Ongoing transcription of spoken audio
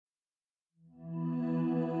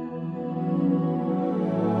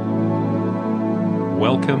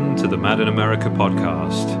Welcome to the Mad in America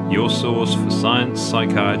podcast, your source for science,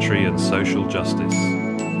 psychiatry, and social justice.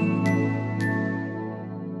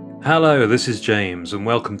 Hello, this is James, and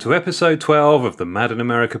welcome to episode 12 of the Mad in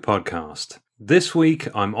America podcast. This week,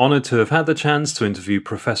 I'm honoured to have had the chance to interview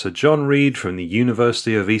Professor John Reid from the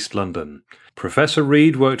University of East London. Professor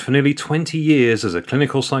Reid worked for nearly 20 years as a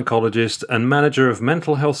clinical psychologist and manager of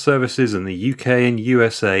mental health services in the UK and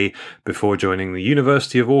USA before joining the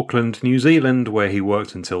University of Auckland, New Zealand, where he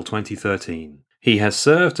worked until 2013. He has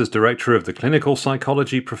served as director of the Clinical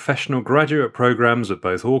Psychology professional graduate programs at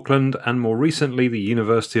both Auckland and more recently the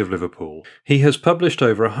University of Liverpool. He has published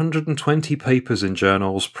over 120 papers in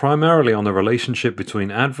journals, primarily on the relationship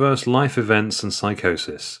between adverse life events and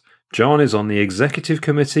psychosis. John is on the executive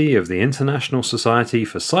committee of the International Society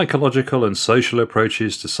for Psychological and Social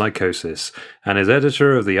Approaches to Psychosis and is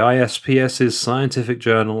editor of the ISPS's scientific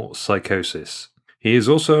journal Psychosis. He is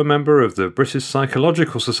also a member of the British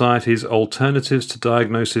Psychological Society's Alternatives to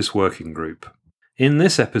Diagnosis Working Group. In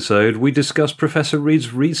this episode, we discuss Professor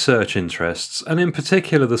Reid's research interests, and in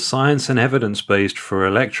particular the science and evidence-based for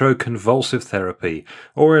electroconvulsive therapy,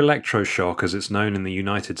 or electroshock as it's known in the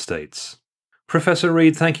United States. Professor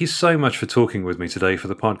Reid, thank you so much for talking with me today for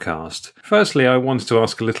the podcast. Firstly, I wanted to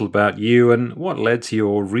ask a little about you and what led to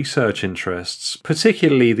your research interests,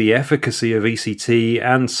 particularly the efficacy of ECT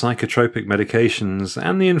and psychotropic medications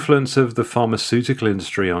and the influence of the pharmaceutical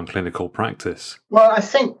industry on clinical practice. Well, I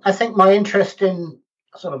think my interest in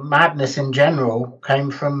sort of madness in general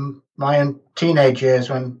came from my own teenage years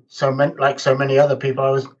when, like so many other people,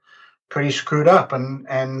 I was pretty screwed up and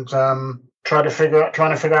trying to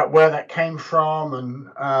figure out where that came from,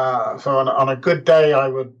 and so on a good day I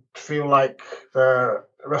would feel like the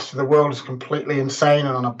rest of the world is completely insane,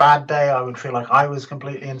 and on a bad day I would feel like I was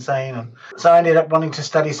completely insane. And so I ended up wanting to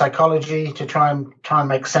study psychology to try and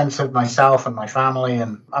make sense of myself and my family,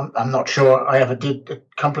 and I'm not sure I ever did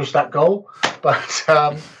accomplish that goal, but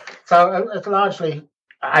so it's largely,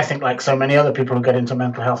 I think, like so many other people who get into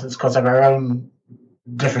mental health, it's because of our own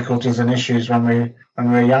difficulties and issues when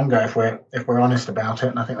we're younger, if we're honest about it.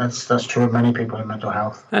 And I think that's true of many people in mental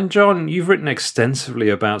health. And John, you've written extensively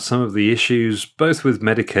about some of the issues, both with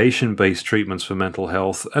medication-based treatments for mental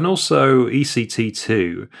health and also ECT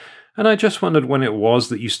too. And I just wondered when it was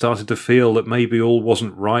that you started to feel that maybe all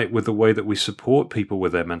wasn't right with the way that we support people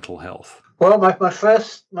with their mental health. Well, my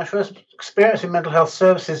first experience in mental health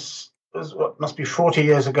services was what must be 40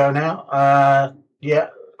 years ago now.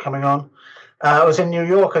 Coming on. I was in New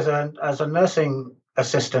York as a nursing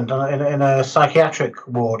assistant in a psychiatric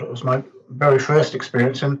ward. It was my very first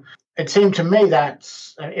experience, and it seemed to me that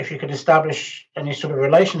if you could establish any sort of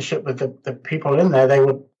relationship with the people in there, they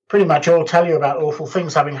would pretty much all tell you about awful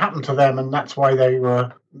things having happened to them, and that's why they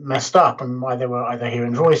were messed up and why they were either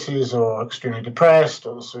hearing voices or extremely depressed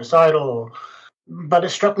or suicidal. But it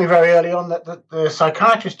struck me very early on that the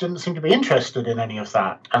psychiatrist didn't seem to be interested in any of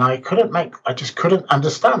that. And I just couldn't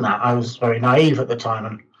understand that. I was very naive at the time.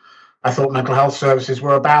 And I thought mental health services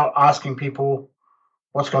were about asking people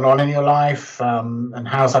what's going on in your life, and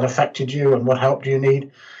how's that affected you and what help do you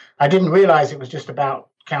need. I didn't realize it was just about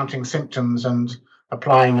counting symptoms and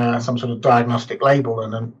applying some sort of diagnostic label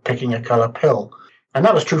and then picking a color pill. And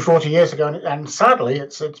that was true 40 years ago. And sadly,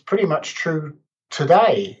 it's pretty much true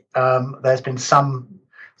today. There's been some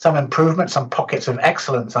improvement, some pockets of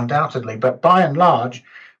excellence, undoubtedly, but by and large,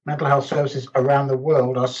 mental health services around the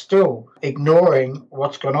world are still ignoring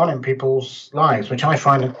what's going on in people's lives, which I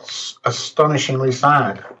find astonishingly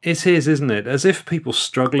sad. It is, isn't it? As if people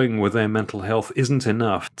struggling with their mental health isn't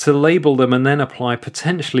enough. To label them and then apply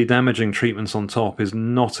potentially damaging treatments on top is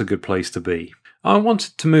not a good place to be. I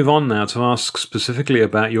wanted to move on now to ask specifically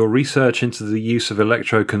about your research into the use of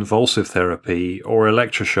electroconvulsive therapy, or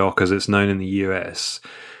electroshock as it's known in the US.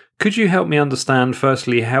 Could you help me understand,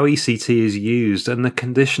 firstly, how ECT is used and the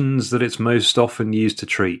conditions that it's most often used to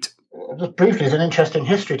treat? Just briefly, there's an interesting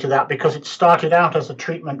history to that because it started out as a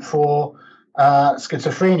treatment for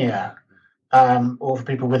schizophrenia, or for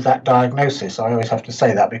people with that diagnosis. I always have to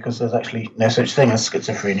say that because there's actually no such thing as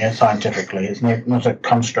schizophrenia scientifically. It's not a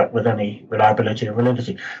construct with any reliability or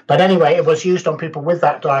validity. But anyway, it was used on people with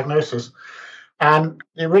that diagnosis. And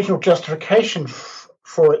the original justification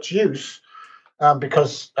for its use,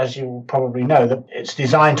 because, as you probably know, that it's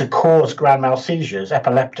designed to cause grand mal seizures,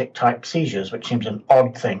 epileptic-type seizures, which seems an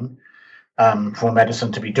odd thing for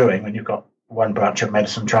medicine to be doing when you've got one branch of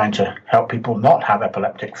medicine trying to help people not have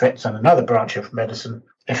epileptic fits, and another branch of medicine,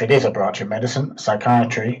 if it is a branch of medicine,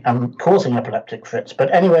 psychiatry, causing epileptic fits.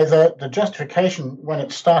 But anyway, the justification when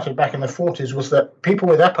it started back in the 40s was that people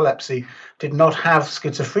with epilepsy did not have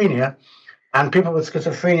schizophrenia, and people with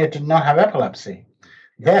schizophrenia did not have epilepsy.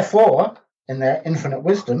 Therefore, in their infinite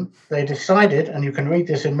wisdom, they decided, and you can read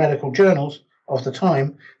this in medical journals of the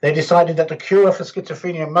time, they decided that the cure for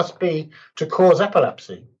schizophrenia must be to cause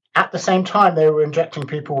epilepsy. At the same time, they were injecting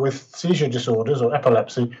people with seizure disorders or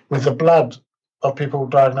epilepsy with the blood of people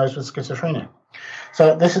diagnosed with schizophrenia.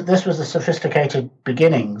 So this was the sophisticated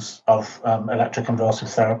beginnings of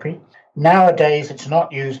electroconvulsive therapy. Nowadays, it's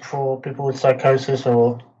not used for people with psychosis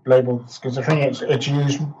or labeled schizophrenia. It's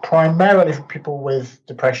used primarily for people with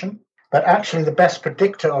depression. But actually, the best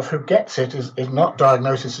predictor of who gets it is not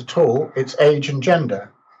diagnosis at all. It's age and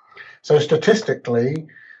gender. So statistically,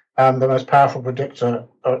 the most powerful predictor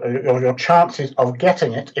or your chances of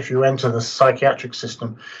getting it if you enter the psychiatric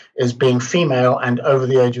system is being female and over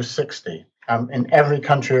the age of 60. In every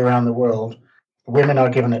country around the world, women are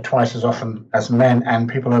given it twice as often as men, and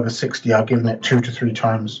people over 60 are given it 2 to 3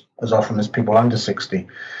 times as often as people under 60.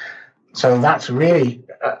 So that's really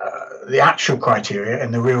the actual criteria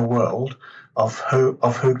in the real world of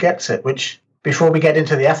who gets it, which, before we get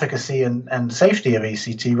into the efficacy and safety of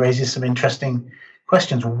ECT, raises some interesting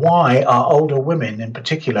questions. Why are older women in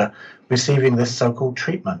particular receiving this so-called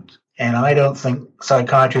treatment? And I don't think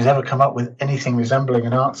psychiatry has ever come up with anything resembling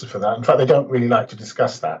an answer for that. In fact, they don't really like to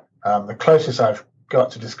discuss that. The closest I've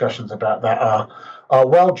got to discussions about that are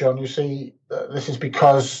well, John, you see, this is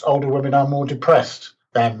because older women are more depressed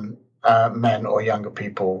than men or younger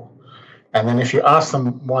people. And then if you ask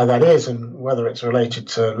them why that is and whether it's related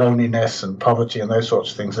to loneliness and poverty and those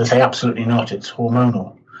sorts of things, they say absolutely not, it's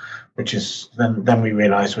hormonal, which is then we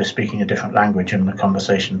realize we're speaking a different language and the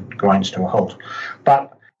conversation grinds to a halt.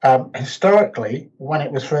 But historically, when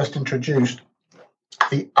it was first introduced,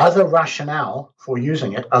 the other rationale for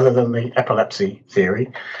using it, other than the epilepsy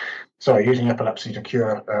theory, using epilepsy to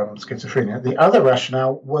cure schizophrenia, the other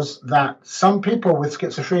rationale was that some people with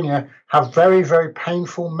schizophrenia have very, very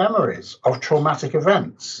painful memories of traumatic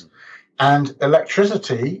events. And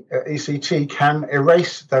electricity, ECT, can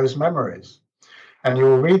erase those memories. And you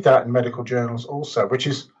will read that in medical journals also, which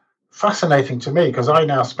is fascinating to me because I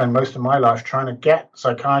now spend most of my life trying to get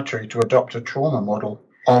psychiatry to adopt a trauma model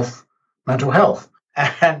of mental health.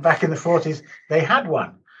 And back in the 40s, they had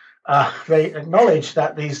one. They acknowledged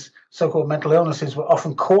that these so-called mental illnesses were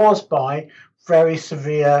often caused by very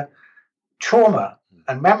severe trauma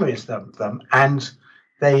and memories of them. And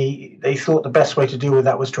they thought the best way to deal with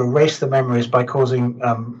that was to erase the memories by causing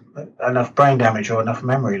enough brain damage or enough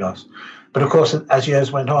memory loss. But of course, as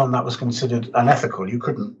years went on, that was considered unethical. You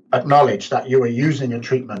couldn't acknowledge that you were using a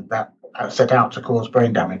treatment that set out to cause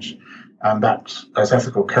brain damage. That, as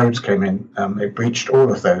ethical codes came in, it breached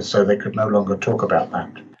all of those, so they could no longer talk about that.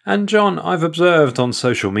 And John, I've observed on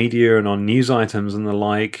social media and on news items and the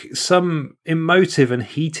like, some emotive and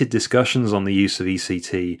heated discussions on the use of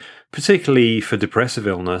ECT, particularly for depressive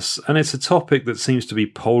illness, and it's a topic that seems to be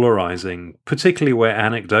polarising, particularly where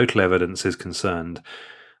anecdotal evidence is concerned.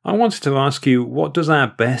 I wanted to ask you, what does our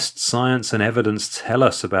best science and evidence tell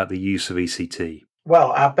us about the use of ECT?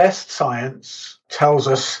 Well, our best science tells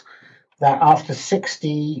us that after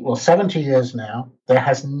 60 or 70 years now, there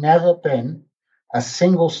has never been a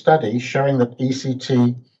single study showing that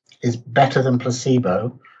ECT is better than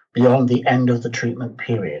placebo beyond the end of the treatment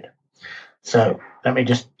period. So let me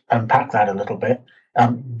just unpack that a little bit.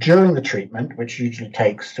 During the treatment, which usually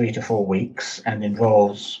takes 3 to 4 weeks and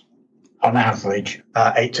involves, on average,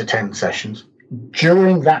 8 to 10 sessions,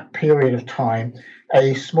 during that period of time,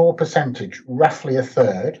 a small percentage, roughly a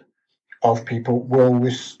third, of people will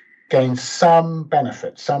gain some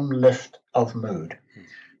benefit, some lift of mood.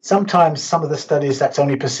 Sometimes some of the studies that's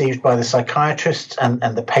only perceived by the psychiatrists and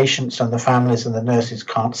the patients and the families and the nurses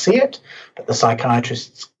can't see it, but the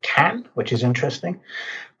psychiatrists can, which is interesting.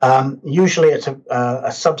 Usually it's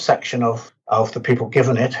a subsection of the people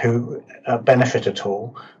given it who benefit at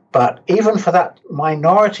all. But even for that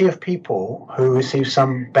minority of people who receive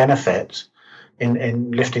some benefit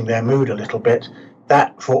in lifting their mood a little bit,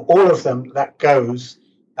 that for all of them, that goes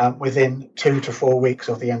within 2 to 4 weeks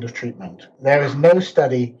of the end of treatment. There is no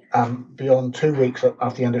study beyond 2 weeks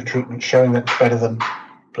of the end of treatment showing that it's better than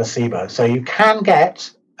placebo. So you can get,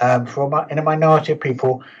 in a minority of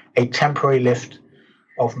people, a temporary lift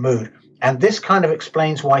of mood. And this kind of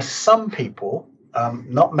explains why some people,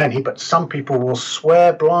 not many, but some people will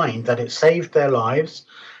swear blind that it saved their lives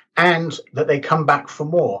and that they come back for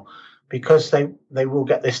more, because they will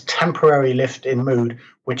get this temporary lift in mood,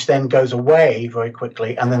 which then goes away very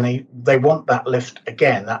quickly, and then they want that lift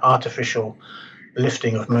again, that artificial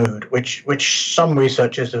lifting of mood, which some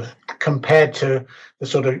researchers have compared to the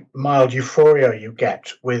sort of mild euphoria you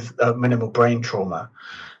get with minimal brain trauma,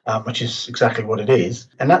 which is exactly what it is.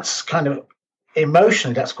 And that's kind of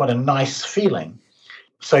emotionally, that's quite a nice feeling.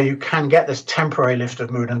 So you can get this temporary lift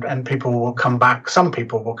of mood, and people will come back. Some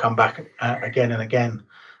people will come back again and again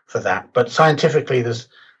for that. But scientifically, there's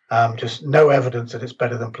just no evidence that it's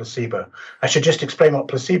better than placebo. I should just explain what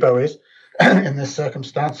placebo is in this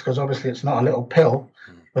circumstance, because obviously it's not a little pill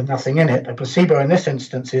with nothing in it. A placebo in this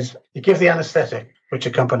instance is you give the anesthetic, which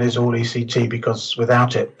accompanies all ECT, because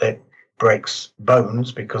without it, it breaks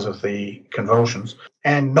bones because of the convulsions,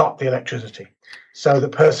 and not the electricity. So the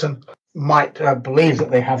person might believe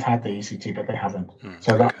that they have had the ECT, but they haven't.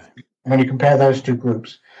 So that when you compare those two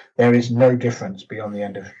groups, there is no difference beyond the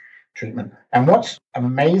end of treatment. And what's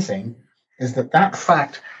amazing is that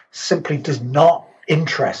fact simply does not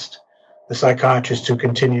interest the psychiatrists who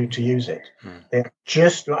continue to use it. They're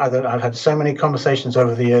just, I've had so many conversations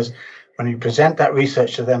over the years, when you present that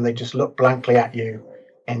research to them, they just look blankly at you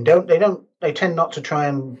and they tend not to try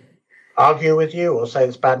and argue with you or say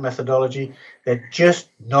it's bad methodology. They're just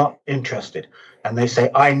not interested. And they say,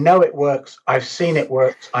 I know it works. I've seen it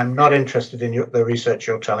works. I'm not interested in the research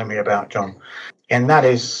you're telling me about, John. And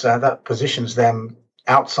that positions them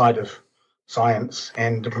outside of science.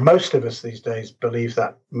 And most of us these days believe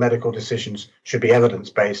that medical decisions should be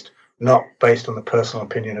evidence-based, not based on the personal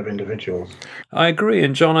opinion of individuals. I agree.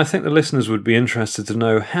 And John, I think the listeners would be interested to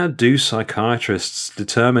know, how do psychiatrists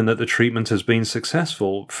determine that the treatment has been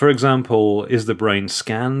successful? For example, is the brain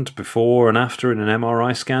scanned before and after in an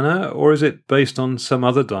MRI scanner, or is it based on some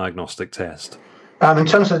other diagnostic test? In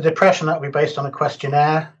terms of depression, that will be based on a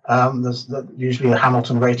questionnaire. There's usually a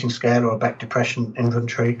Hamilton rating scale or a Beck depression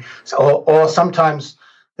inventory. Or sometimes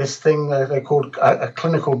this thing they called a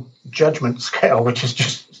clinical judgment scale, which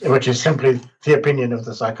is simply the opinion of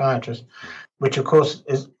the psychiatrist, which of course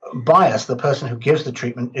is biased. The person who gives the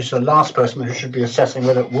treatment is the last person who should be assessing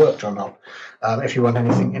whether it worked or not, if you want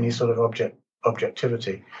any sort of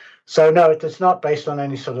objectivity. So no, it's not based on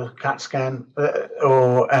any sort of CAT scan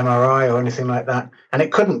or MRI or anything like that. And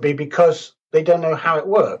it couldn't be, because they don't know how it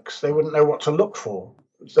works. They wouldn't know what to look for.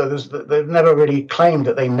 So they've never really claimed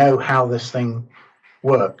that they know how this thing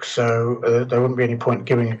works. So there wouldn't be any point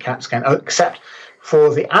giving a CAT scan, except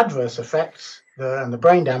for the adverse effects and the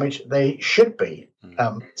brain damage. They should be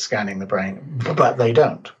scanning the brain, but they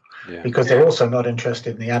don't, because they're also not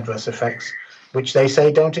interested in the adverse effects, which they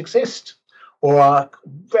say don't exist, or are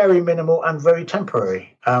very minimal and very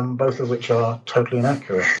temporary, both of which are totally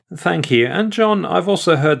inaccurate. Thank you. And John, I've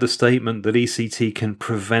also heard the statement that ECT can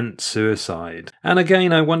prevent suicide. And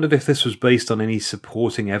again, I wondered if this was based on any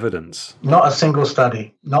supporting evidence. Not a single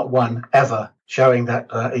study, not one ever, showing that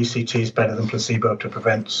ECT is better than placebo to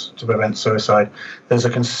prevent suicide. There's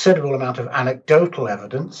a considerable amount of anecdotal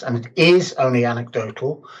evidence, and it is only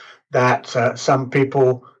anecdotal, that some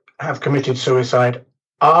people have committed suicide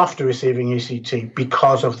after receiving ECT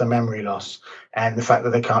because of the memory loss and the fact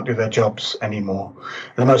that they can't do their jobs anymore.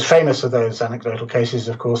 The most famous of those anecdotal cases,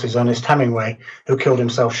 of course, is Ernest Hemingway, who killed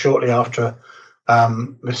himself shortly after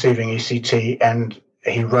receiving ECT, and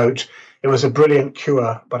he wrote, "It was a brilliant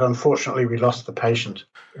cure, but unfortunately we lost the patient,"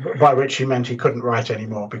 by which he meant he couldn't write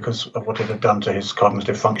anymore because of what it had done to his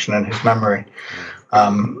cognitive function and his memory.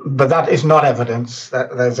 But that is not evidence.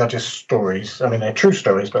 Those are just stories. I mean, they're true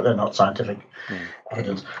stories, but they're not scientific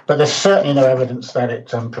evidence. But there's certainly no evidence that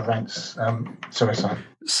it prevents suicide.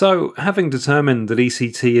 So, having determined that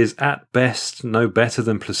ECT is at best no better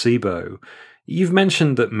than placebo, you've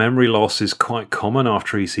mentioned that memory loss is quite common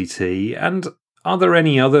after ECT, and are there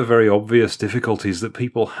any other very obvious difficulties that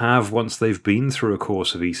people have once they've been through a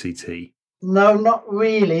course of ECT? No, not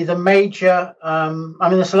really. The major,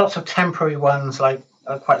 there's lots of temporary ones, like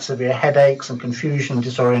quite severe headaches and confusion,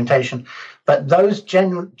 disorientation, but those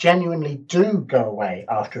genuinely do go away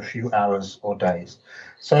after a few hours or days.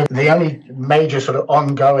 So the only major sort of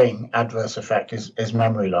ongoing adverse effect is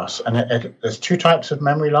memory loss. And there's two types of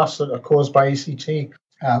memory loss that are caused by ECT.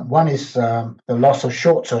 One is the loss of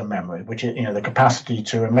short-term memory, which is the capacity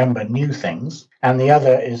to remember new things, and the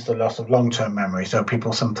other is the loss of long-term memory. So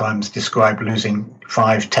people sometimes describe losing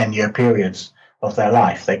 5-10 year periods of their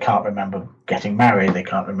life. They can't remember getting married, they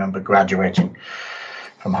can't remember graduating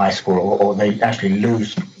from high school, or they actually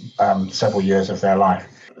lose several years of their life.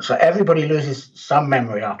 So everybody loses some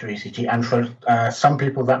memory after ECT, and for some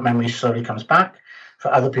people that memory slowly comes back.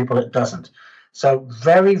 For other people it doesn't. So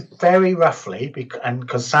very, very roughly, and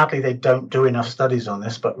because sadly they don't do enough studies on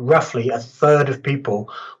this, but roughly a third of people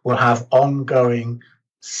will have ongoing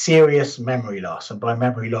serious memory loss. And by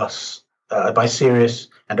memory loss, by serious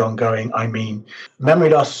and ongoing, I mean memory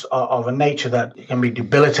loss of a nature that can be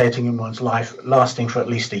debilitating in one's life, lasting for at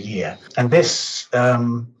least a year. And this,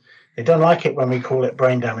 they don't like it when we call it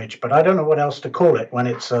brain damage, but I don't know what else to call it when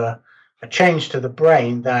it's a change to the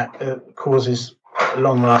brain that causes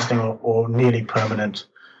long-lasting or nearly permanent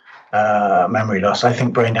memory loss. I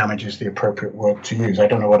think brain damage is the appropriate word to use. I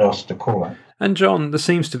don't know what else to call it. And John, there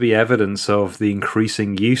seems to be evidence of the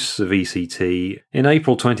increasing use of ECT. In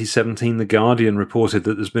April 2017, The Guardian reported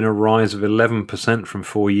that there's been a rise of 11% from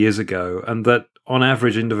 4 years ago, and that on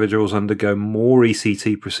average individuals undergo more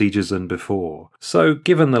ECT procedures than before. So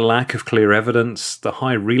given the lack of clear evidence, the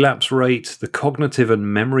high relapse rate, the cognitive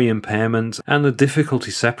and memory impairment, and the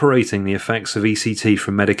difficulty separating the effects of ECT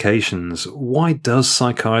from medications, why does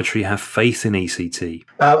psychiatry have faith in ECT?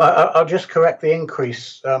 I'll just correct the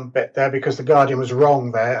increase bit there, because The Guardian was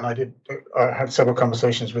wrong there, and I had several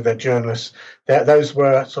conversations with their journalists. Those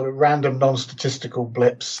were sort of random non-statistical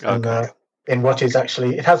blips in what is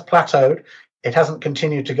actually, it has plateaued. It hasn't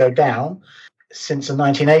continued to go down. Since the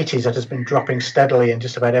 1980s, it has been dropping steadily in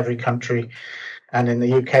just about every country. And in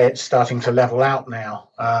the UK, it's starting to level out now.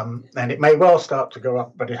 And it may well start to go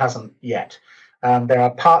up, but it hasn't yet. There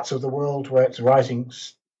are parts of the world where it's rising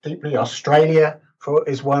steeply. Australia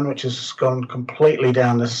is one which has gone completely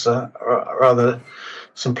down this rather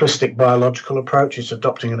simplistic biological approach. It's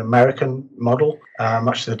adopting an American model,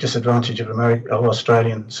 much to the disadvantage of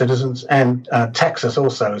Australian citizens. And Texas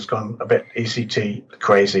also has gone a bit ECT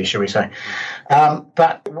crazy, shall we say.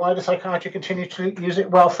 But why does psychiatry continue to use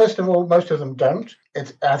it? Well, first of all, most of them don't.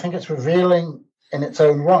 I think it's revealing in its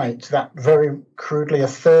own right that very crudely a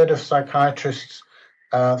third of psychiatrists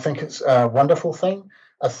think it's a wonderful thing.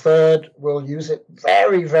 A third will use it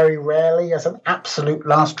very, very rarely as an absolute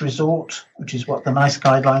last resort, which is what the NICE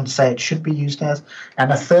guidelines say it should be used as.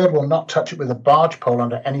 And a third will not touch it with a barge pole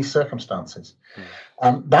under any circumstances.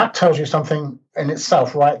 That tells you something in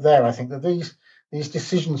itself right there. I think that these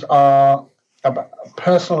decisions are about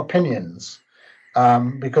personal opinions,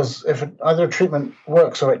 because if either a treatment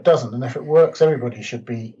works or it doesn't, and if it works, everybody should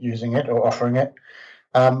be using it or offering it.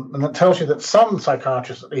 And that tells you that some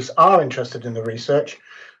psychiatrists, at least, are interested in the research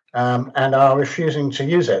and are refusing to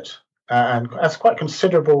use it. And that's quite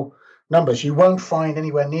considerable numbers. You won't find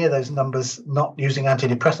anywhere near those numbers not using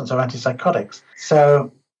antidepressants or antipsychotics.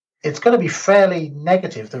 So it's going to be fairly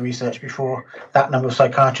negative, the research, before that number of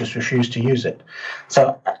psychiatrists refuse to use it.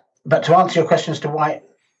 So, but to answer your question as to why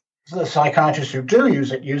the psychiatrists who do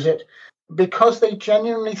use it, because they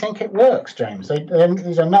genuinely think it works, James.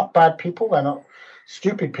 These are not bad people. They're not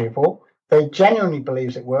stupid people. They genuinely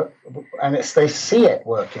believe it works, and they see it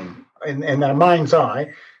working in their mind's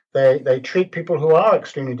eye. They treat people who are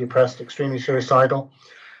extremely depressed, extremely suicidal.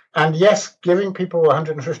 And yes, giving people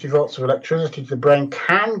 150 volts of electricity to the brain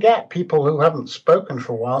can get people who haven't spoken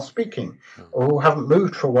for a while speaking, or who haven't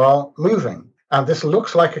moved for a while moving. And this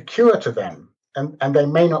looks like a cure to them. And they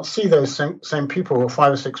may not see those same people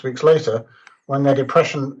 5 or 6 weeks later when their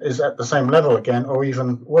depression is at the same level again, or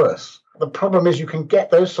even worse. The problem is you can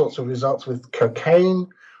get those sorts of results with cocaine,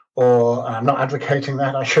 or I'm not advocating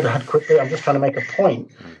that, I should add quickly. I'm just trying to make a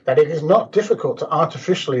point that it is not difficult to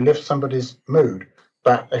artificially lift somebody's mood.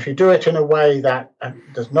 But if you do it in a way that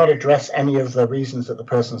does not address any of the reasons that the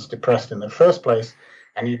person's depressed in the first place,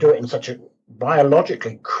 and you do it in such a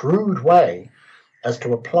biologically crude way as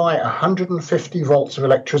to apply 150 volts of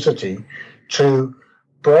electricity to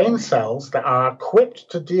brain cells that are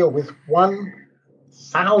equipped to deal with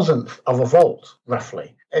 1/1000th of a volt,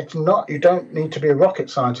 roughly. It's not, you don't need to be a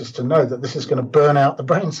rocket scientist to know that this is going to burn out the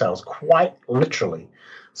brain cells, quite literally.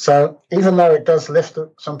 So even though it does lift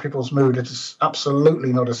some people's mood, it is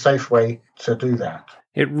absolutely not a safe way to do that.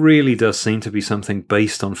 It really does seem to be something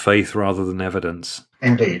based on faith rather than evidence.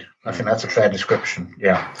 Indeed. I think that's a fair description,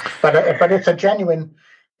 yeah. But it's a genuine,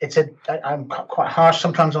 I'm quite harsh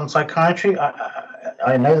sometimes on psychiatry.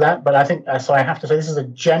 I know that, but I think, so I have to say this is a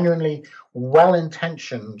genuinely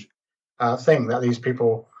well-intentioned thing that these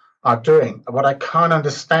people are doing. What I can't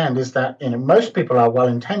understand is that, most people are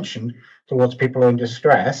well-intentioned towards people in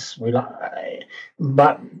distress,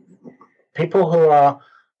 but people who are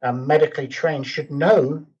medically trained should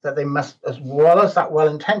know that they must, as well as that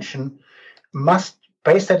well-intention, must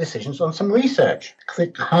base their decisions on some research. They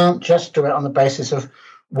can't just do it on the basis of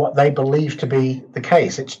what they believe to be the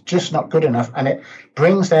case. It's just not good enough, and it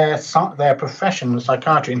brings their profession,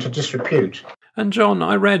 psychiatry, into disrepute. And John,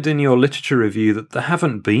 I read in your literature review that there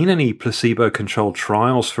haven't been any placebo-controlled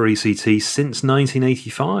trials for ECT since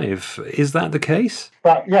 1985. Is that the case?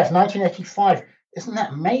 But yes, 1985. Isn't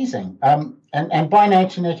that amazing? And by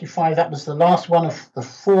 1985, that was the last one of the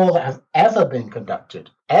 4 that have ever been conducted,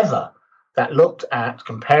 ever, that looked at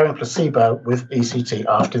comparing placebo with ECT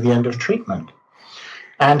after the end of treatment.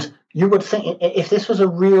 And you would think, if this was a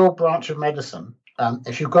real branch of medicine,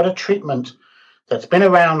 if you've got a treatment that's been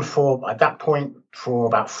around at that point for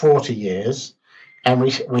about 40 years, And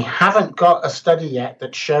we haven't got a study yet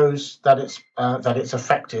that shows that it's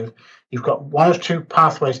effective. You've got one of two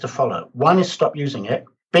pathways to follow. One is stop using it.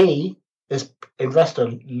 B is invest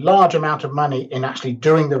a large amount of money in actually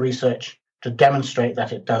doing the research to demonstrate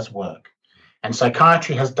that it does work. And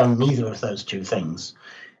psychiatry has done neither of those two things.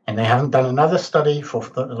 And they haven't done another study for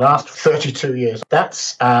the last 32 years.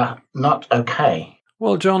 That's not okay.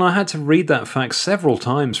 Well, John, I had to read that fact several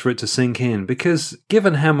times for it to sink in, because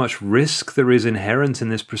given how much risk there is inherent in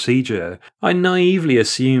this procedure, I naively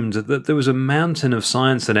assumed that there was a mountain of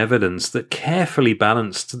science and evidence that carefully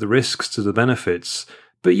balanced the risks to the benefits.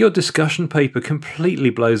 But your discussion paper completely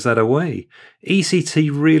blows that away. ECT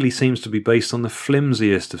really seems to be based on the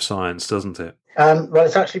flimsiest of science, doesn't it? Well,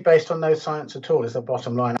 it's actually based on no science at all, is the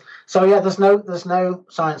bottom line. So, yeah, there's no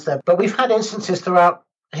science there. But we've had instances throughout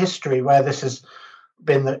history where this has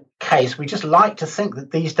been the case. We just like to think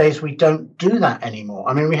that these days we don't do that anymore.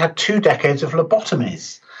 I mean, we had 2 decades of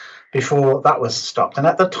lobotomies before that was stopped. And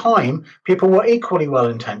at the time, people were equally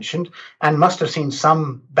well-intentioned and must have seen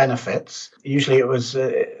some benefits. Usually it was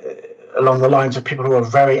along the lines of people who are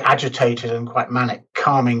very agitated and quite manic,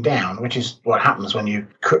 calming down, which is what happens when you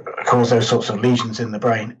cause those sorts of lesions in the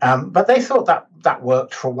brain. But they thought that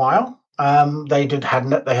worked for a while. They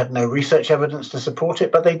had no research evidence to support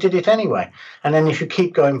it, but they did it anyway. And then if you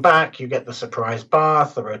keep going back, you get the surprise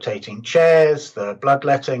bath, the rotating chairs, the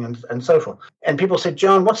bloodletting, and so forth. And people said,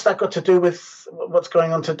 John, what's that got to do with what's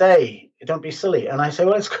going on today? Don't be silly. And I say,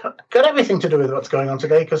 well, it's got everything to do with what's going on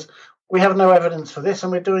today, because we have no evidence for this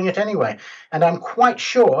and we're doing it anyway. And I'm quite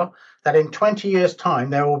sure that in 20 years'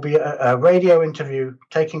 time, there will be a radio interview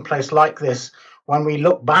taking place like this when we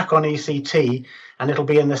look back on ECT, and it'll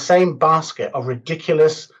be in the same basket of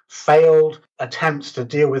ridiculous, failed attempts to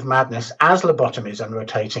deal with madness as lobotomies and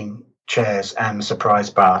rotating chairs and surprise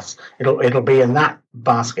baths. It'll be in that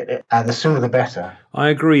basket. The sooner the better. I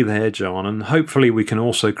agree there, John, and hopefully we can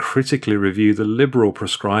also critically review the liberal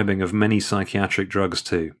prescribing of many psychiatric drugs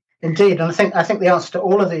too. Indeed, and I think the answer to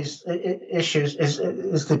all of these issues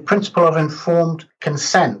is the principle of informed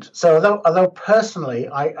consent. So although personally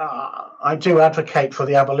I do advocate for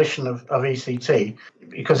the abolition of ECT,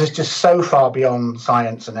 because it's just so far beyond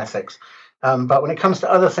science and ethics. But when it comes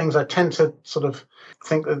to other things, I tend to sort of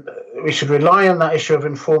think that we should rely on that issue of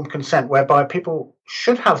informed consent, whereby people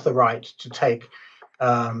should have the right to take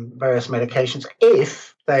various medications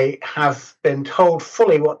if they have been told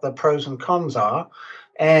fully what the pros and cons are,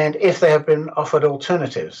 and if they have been offered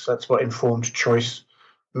alternatives. That's what informed choice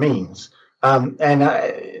means. In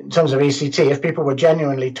terms of ECT, if people were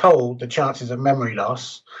genuinely told the chances of memory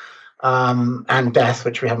loss and death,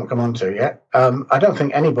 which we haven't come on to yet, I don't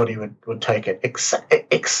think anybody would take it,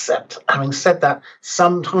 except having said that,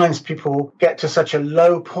 sometimes people get to such a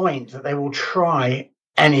low point that they will try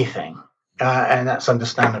anything, and that's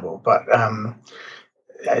understandable. But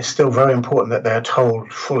it's still very important that they're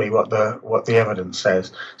told fully what the evidence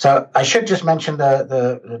says. So I should just mention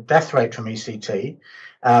the death rate from ECT,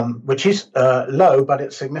 which is low, but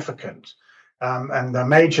it's significant. And the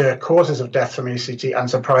major causes of death from ECT,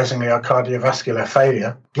 unsurprisingly, are cardiovascular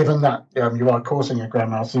failure, given that you are causing a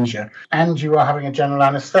grand mal seizure and you are having a general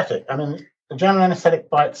anesthetic. I mean, the general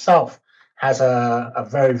anesthetic by itself has a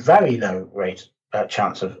very, very low rate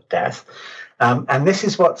chance of death. And this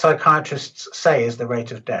is what psychiatrists say is the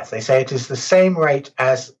rate of death. They say it is the same rate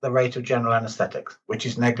as the rate of general anesthetics, which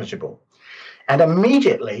is negligible. And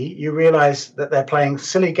immediately you realize that they're playing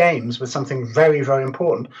silly games with something very, very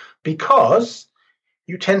important, because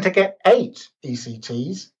you tend to get 8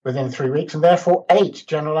 ECTs within 3 weeks and therefore 8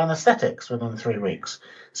 general anesthetics within 3 weeks.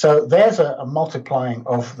 So there's a multiplying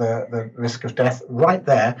of the risk of death right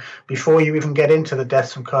there before you even get into the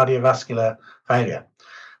deaths from cardiovascular failure.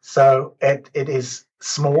 So it is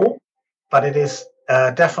small, but it is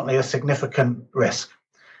definitely a significant risk.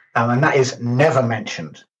 And that is never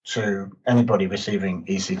mentioned to anybody receiving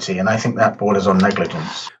ECT, and I think that borders on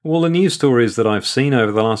negligence. Well, the news stories that I've seen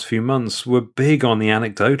over the last few months were big on the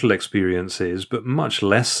anecdotal experiences, but much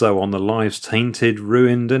less so on the lives tainted,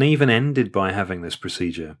 ruined, and even ended by having this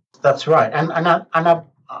procedure. That's right, and I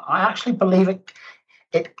actually believe it,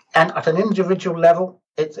 and at an individual level,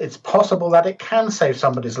 it's possible that it can save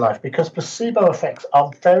somebody's life, because placebo effects are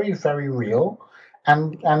very, very real,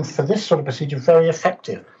 and for this sort of procedure, very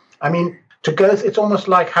effective. I mean, it's almost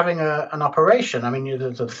like having an operation. I mean,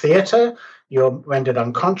 there's a theatre, you're rendered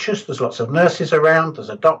unconscious, there's lots of nurses around, there's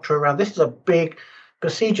a doctor around. This is a big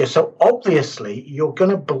procedure. So obviously, you're going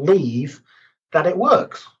to believe that it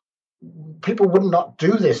works. People would not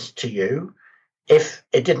do this to you if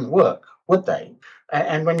it didn't work, would they?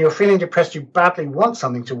 And when you're feeling depressed, you badly want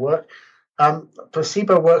something to work.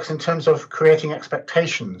 Placebo works in terms of creating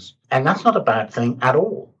expectations, and that's not a bad thing at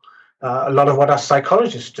all. A lot of what us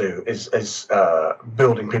psychologists do is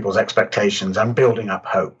building people's expectations and building up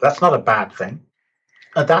hope. That's not a bad thing.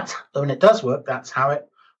 That's when it does work. That's how it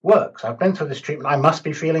works. I've been through this treatment. I must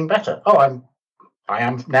be feeling better. I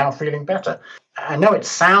am now feeling better. I know it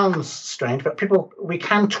sounds strange, but we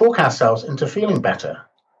can talk ourselves into feeling better.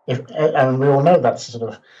 And we all know that's sort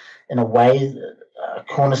of, in a way, a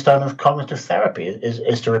cornerstone of cognitive therapy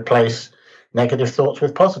is to replace negative thoughts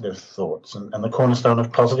with positive thoughts, and the cornerstone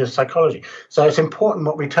of positive psychology. So it's important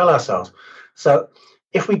what we tell ourselves. So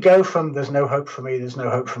if we go from there's no hope for me,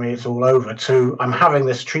 it's all over, to I'm having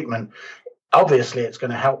this treatment, obviously it's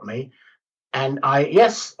going to help me. And I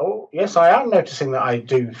am noticing that I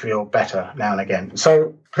do feel better now and again.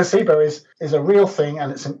 So placebo is a real thing,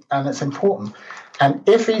 and it's important. And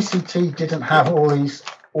if ECT didn't have all these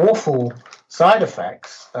awful side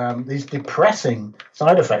effects, these depressing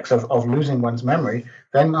side effects of losing one's memory,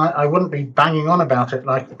 then I wouldn't be banging on about it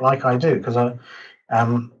like I do, because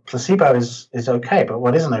placebo is okay, but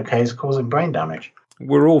what isn't okay is causing brain damage.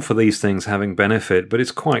 We're all for these things having benefit, but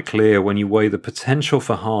it's quite clear when you weigh the potential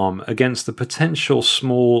for harm against the potential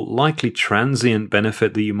small, likely transient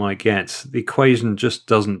benefit that you might get, the equation just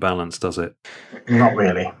doesn't balance, does it? Not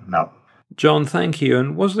really, no. John, thank you.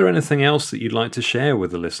 And was there anything else that you'd like to share with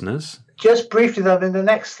the listeners? Just briefly, though, then the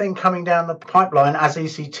next thing coming down the pipeline as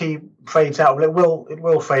ECT fades out, well, it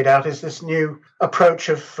will fade out, is this new approach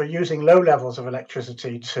for using low levels of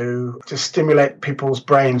electricity to stimulate people's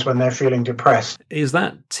brains when they're feeling depressed. Is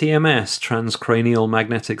that TMS, transcranial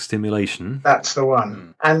magnetic stimulation? That's the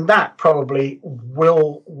one. And that probably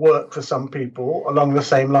will work for some people along the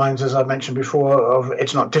same lines as I mentioned before, of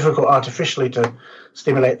it's not difficult artificially to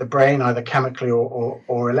stimulate the brain, either chemically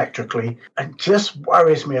or electrically. It just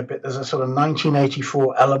worries me a bit. There's a sort of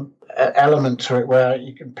 1984 element to it where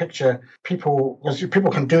you can picture people, because people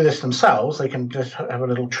can do this themselves. They can just have a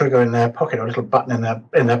little trigger in their pocket or a little button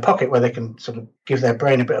in their pocket where they can sort of give their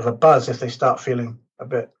brain a bit of a buzz if they start feeling a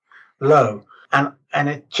bit low. And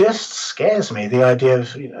it just scares me, the idea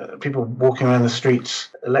of people walking around the streets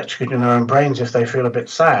electrocuting their own brains if they feel a bit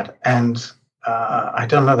sad. And I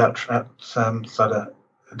don't know, that sort of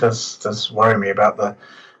does worry me about the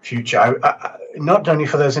future. Not only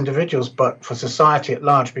for those individuals, but for society at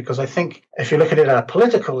large, because I think if you look at it at a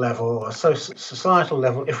political level or societal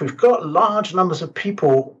level, if we've got large numbers of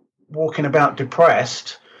people walking about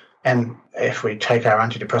depressed, and if we take our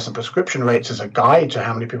antidepressant prescription rates as a guide to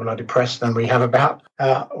how many people are depressed, then we have about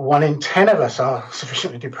 1 in 10 of us are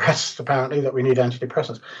sufficiently depressed, apparently, that we need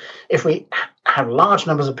antidepressants. If we have large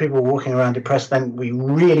numbers of people walking around depressed, then we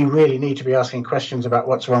really, really need to be asking questions about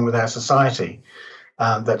what's wrong with our society,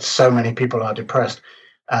 that so many people are depressed,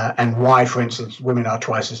 and why, for instance, women are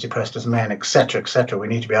twice as depressed as men, etc., etc. We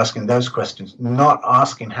need to be asking those questions, not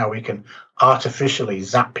asking how we can artificially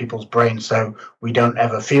zap people's brains so we don't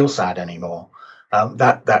ever feel sad anymore.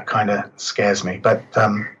 That kind of scares me. But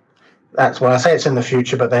that's why I say it's in the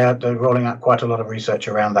future, but they're rolling out quite a lot of research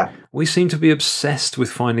around that. We seem to be obsessed with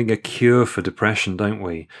finding a cure for depression, don't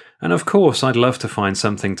we? And of course, I'd love to find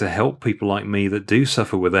something to help people like me that do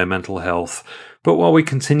suffer with their mental health. But while we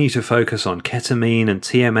continue to focus on ketamine and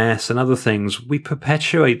TMS and other things, we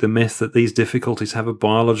perpetuate the myth that these difficulties have a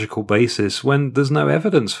biological basis when there's no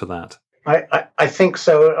evidence for that. I think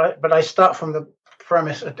so, but I start from the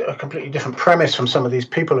premise, a completely different premise from some of these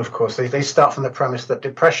people, of course. They start from the premise that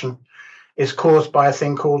depression is caused by a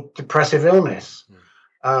thing called depressive illness.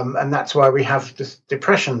 And that's why we have this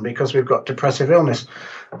depression, because we've got depressive illness,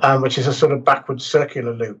 which is a sort of backward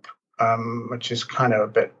circular loop, which is kind of a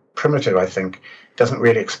bit primitive, I think. It doesn't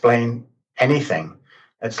really explain anything.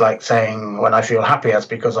 It's like saying when I feel happy, that's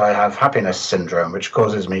because I have happiness syndrome, which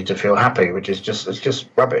causes me to feel happy, which is just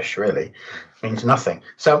rubbish, really. It means nothing.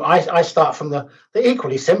 So I start from the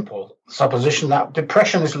equally simple supposition that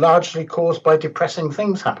depression is largely caused by depressing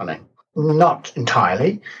things happening. Not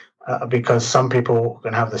entirely, because some people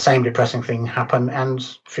can have the same depressing thing happen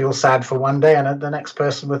and feel sad for one day, and the next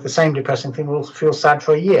person with the same depressing thing will feel sad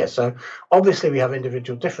for a year. So obviously we have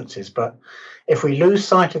individual differences, but if we lose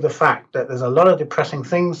sight of the fact that there's a lot of depressing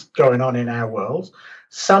things going on in our world,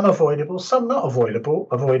 some avoidable, some not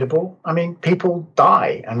avoidable. I mean, people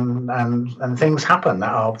die and things happen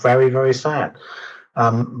that are very, very sad.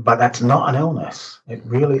 But that's not an illness.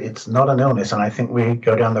 It's not an illness. And I think we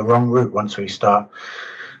go down the wrong route once we start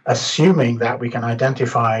assuming that we can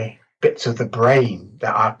identify bits of the brain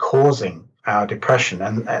that are causing our depression.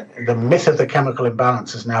 And the myth of the chemical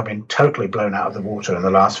imbalance has now been totally blown out of the water in the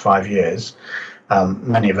last 5 years.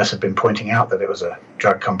 Many of us have been pointing out that it was a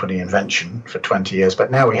drug company invention for 20 years,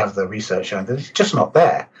 but now we have the research showing that it's just not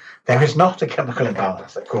there. There is not a chemical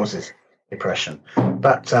imbalance that causes depression.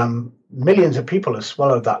 But millions of people have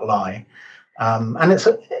swallowed that lie. And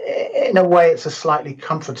in a way, it's a slightly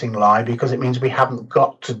comforting lie, because it means we haven't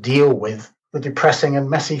got to deal with the depressing and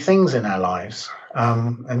messy things in our lives.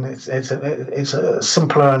 And it's a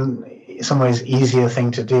simpler and in some ways easier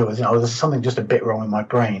thing to deal with. There's something just a bit wrong with my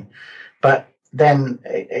brain. But then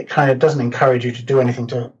it kind of doesn't encourage you to do anything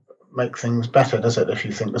to make things better, does it, if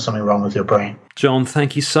you think there's something wrong with your brain? John,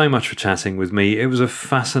 thank you so much for chatting with me. It was a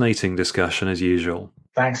fascinating discussion as usual.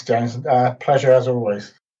 Thanks, James. Pleasure as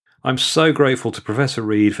always. I'm so grateful to Professor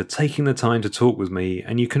Reid for taking the time to talk with me,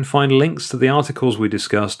 and you can find links to the articles we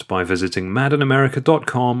discussed by visiting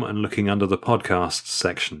madinamerica.com and looking under the podcasts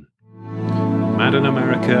section. Mad in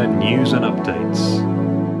America News and Updates.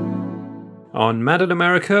 On Mad in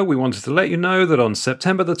America, we wanted to let you know that on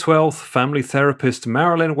September the 12th, family therapist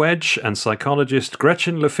Marilyn Wedge and psychologist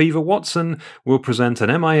Gretchen Lefevre-Watson will present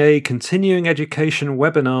an MIA continuing education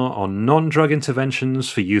webinar on non-drug interventions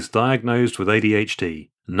for youth diagnosed with ADHD.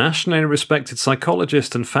 Nationally respected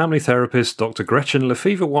psychologist and family therapist Dr. Gretchen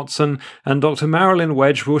Lefevre-Watson and Dr. Marilyn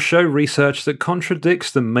Wedge will show research that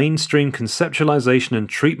contradicts the mainstream conceptualization and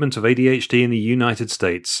treatment of ADHD in the United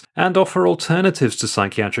States, and offer alternatives to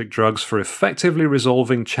psychiatric drugs for effectively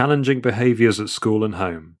resolving challenging behaviors at school and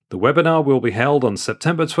home. The webinar will be held on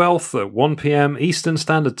September 12th at 1 p.m. Eastern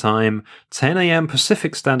Standard Time, 10 a.m.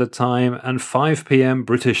 Pacific Standard Time, and 5 p.m.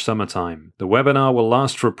 British Summer Time. The webinar will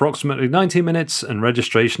last for approximately 90 minutes and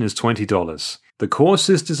registration is $20. The course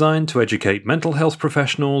is designed to educate mental health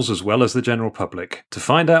professionals as well as the general public. To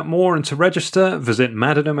find out more and to register, visit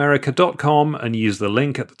madinamerica.com and use the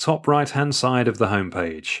link at the top right-hand side of the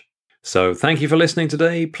homepage. So thank you for listening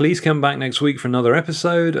today. Please come back next week for another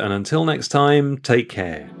episode, and until next time, take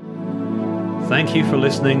care. Thank you for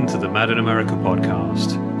listening to the Mad in America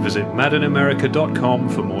podcast. Visit madinamerica.com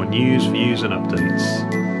for more news, views, and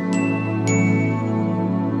updates.